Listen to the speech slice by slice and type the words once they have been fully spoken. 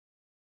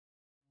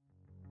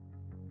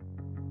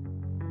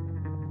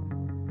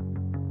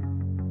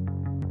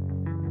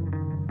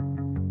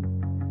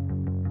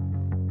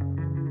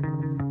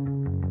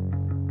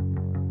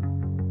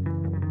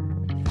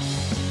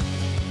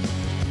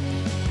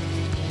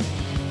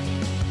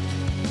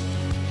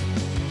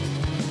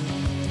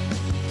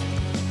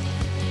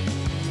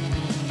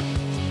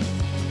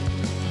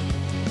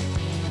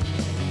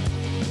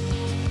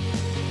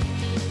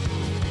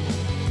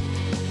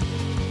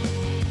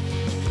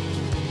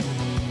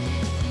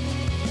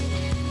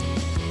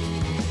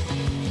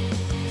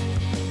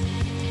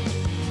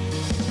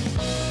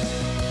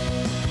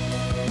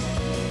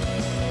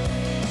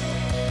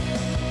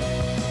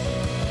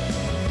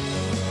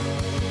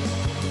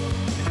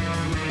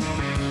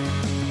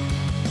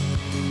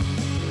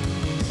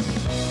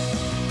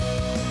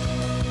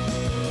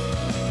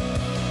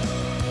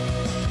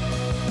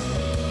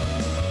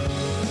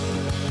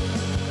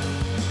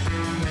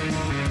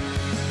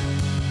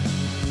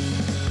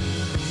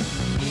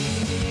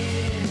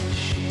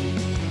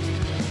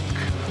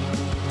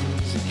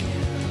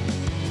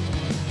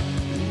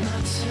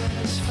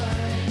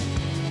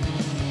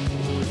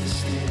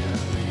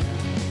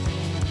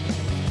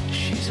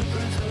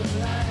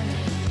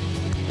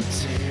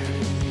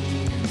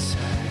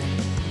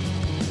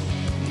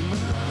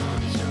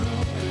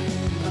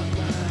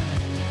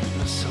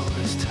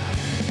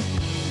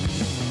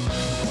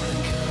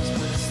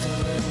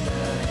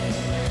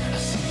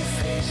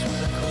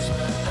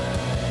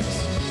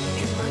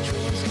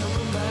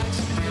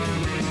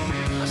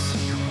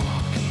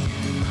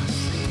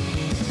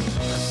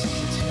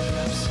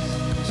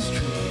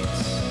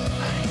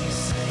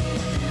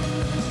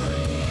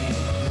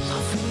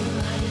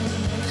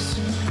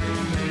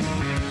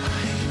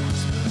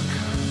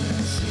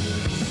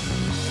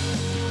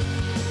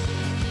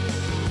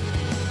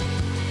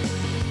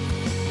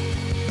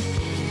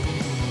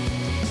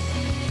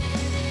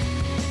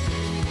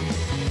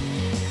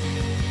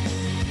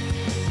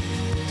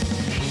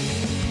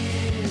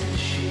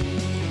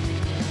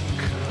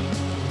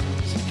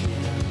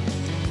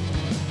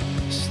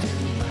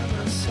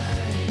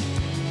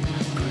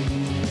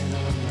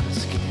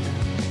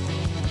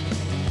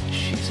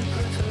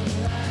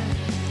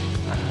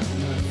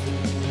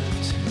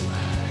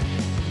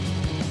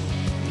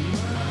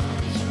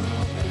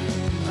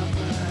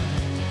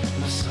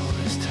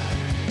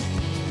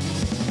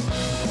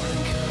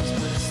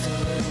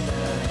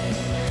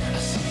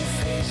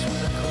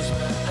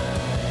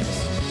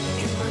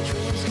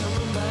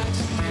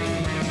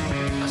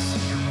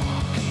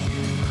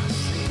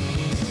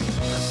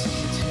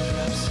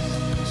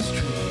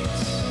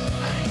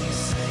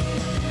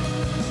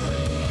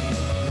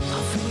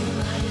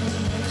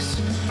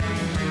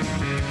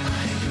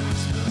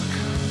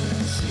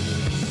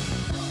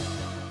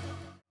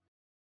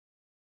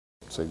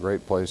It's a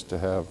great place to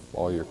have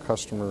all your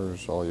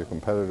customers, all your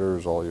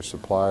competitors, all your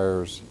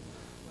suppliers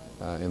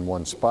in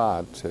one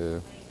spot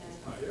to,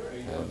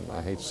 and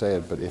I hate to say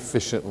it, but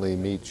efficiently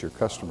meet your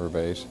customer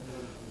base.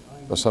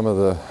 But some of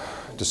the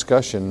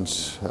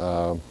discussions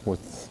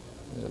with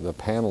the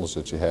panels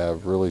that you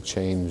have really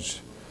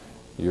change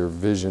your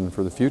vision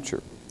for the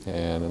future.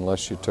 And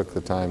unless you took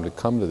the time to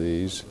come to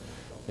these,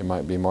 you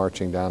might be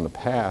marching down the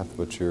path,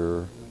 but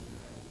you're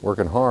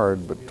working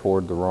hard, but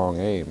toward the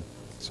wrong aim.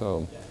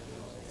 So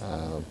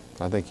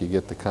I think you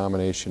get the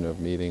combination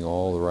of meeting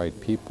all the right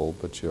people,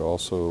 but you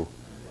also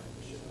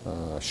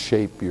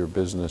shape your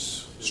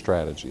business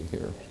strategy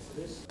here.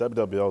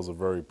 FVL is a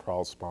very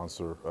proud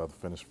sponsor of the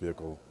Finished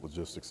Vehicle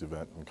Logistics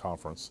event and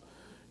conference.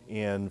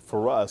 And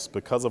for us,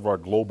 because of our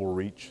global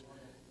reach,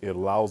 it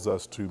allows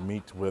us to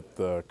meet with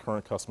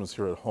current customers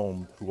here at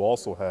home who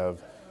also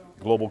have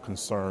global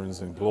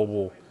concerns and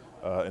global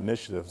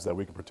initiatives that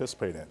we can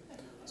participate in.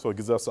 So it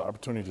gives us the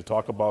opportunity to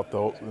talk about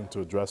those and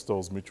to address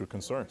those mutual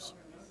concerns.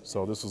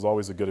 So this is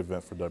always a good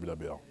event for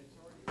FVL.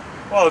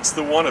 Well, it's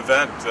the one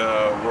event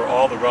where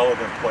all the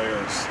relevant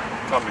players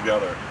come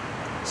together.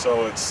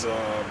 So it's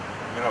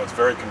it's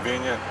very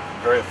convenient,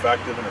 very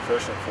effective and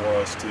efficient for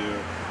us to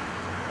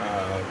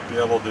be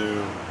able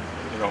to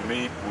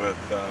meet with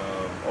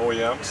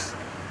OEMs,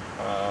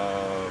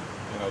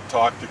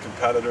 talk to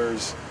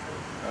competitors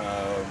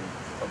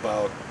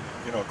about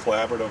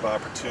collaborative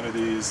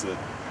opportunities that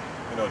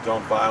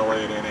don't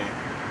violate any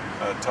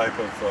type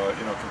of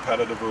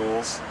competitive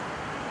rules,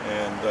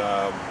 and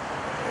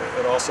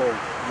it also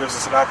gives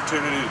us an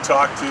opportunity to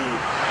talk to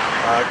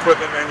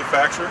equipment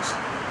manufacturers.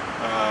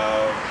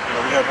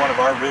 We have one of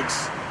our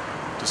rigs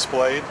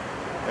displayed,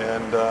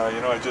 and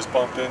I just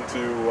bumped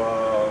into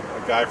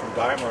a guy from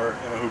Daimler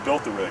who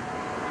built the rig.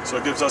 So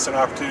it gives us an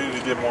opportunity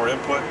to get more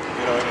input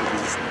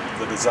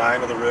into the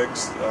design of the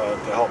rigs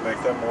to help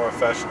make them more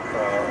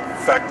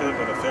effective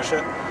and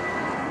efficient.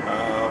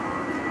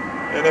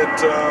 And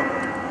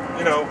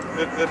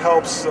it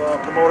helps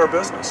promote our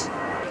business.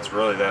 It's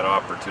really that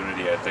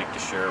opportunity, I think, to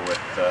share with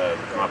the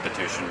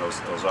competition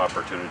those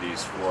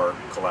opportunities for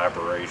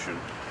collaboration,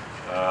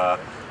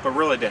 but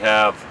really to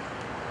have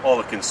all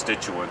the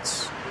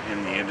constituents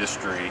in the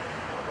industry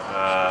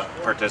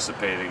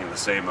participating in the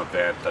same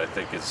event. I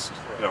think is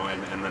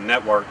and the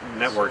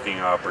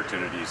networking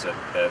opportunities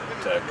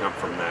that come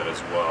from that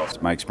as well.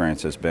 My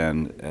experience has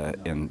been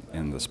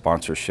in the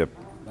sponsorship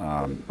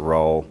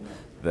role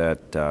that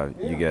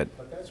you get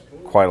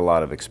quite a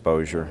lot of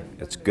exposure.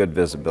 It's good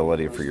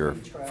visibility for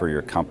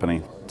your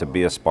company to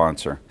be a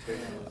sponsor,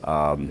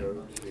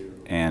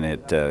 and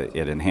it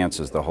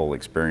enhances the whole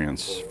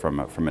experience from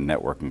a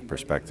networking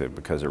perspective,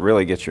 because it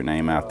really gets your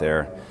name out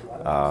there.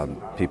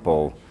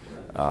 People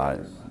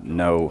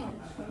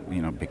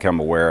become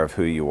aware of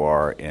who you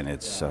are, and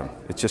it's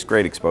just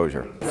great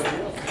exposure.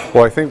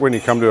 Well, I think when you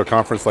come to a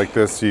conference like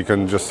this, you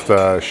can just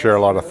share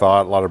a lot of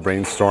thought, a lot of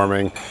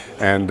brainstorming,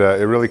 and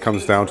it really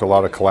comes down to a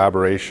lot of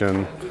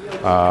collaboration,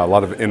 a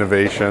lot of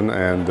innovation,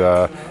 and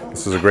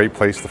this is a great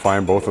place to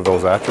find both of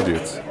those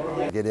attributes.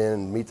 Get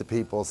in, meet the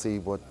people, see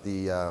what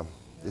the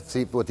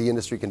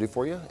industry can do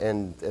for you,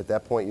 and at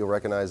that point you'll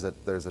recognize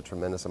that there's a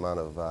tremendous amount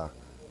of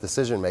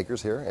decision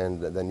makers here,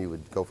 and then you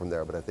would go from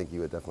there. But I think you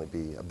would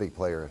definitely be a big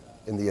player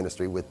in the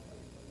industry with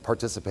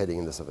participating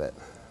in this event.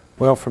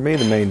 Well, for me,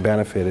 the main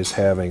benefit is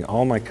having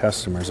all my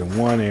customers in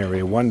one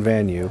area, one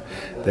venue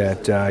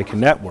that I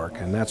can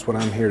network, and that's what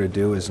I'm here to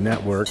do, is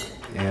network.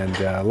 And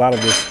a lot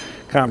of this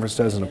conference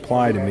doesn't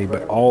apply to me,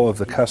 but all of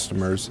the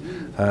customers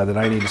that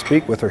I need to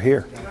speak with are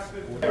here.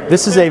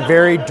 This is a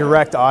very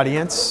direct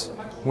audience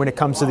when it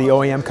comes to the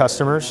OEM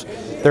customers.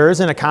 There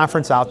isn't a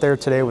conference out there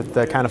today with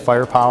the kind of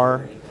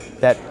firepower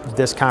that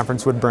this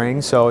conference would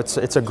bring, so it's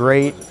a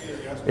great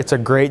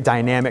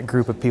dynamic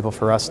group of people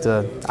for us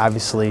to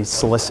obviously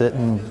solicit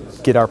and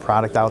get our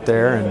product out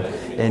there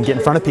and get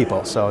in front of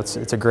people. So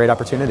it's a great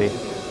opportunity.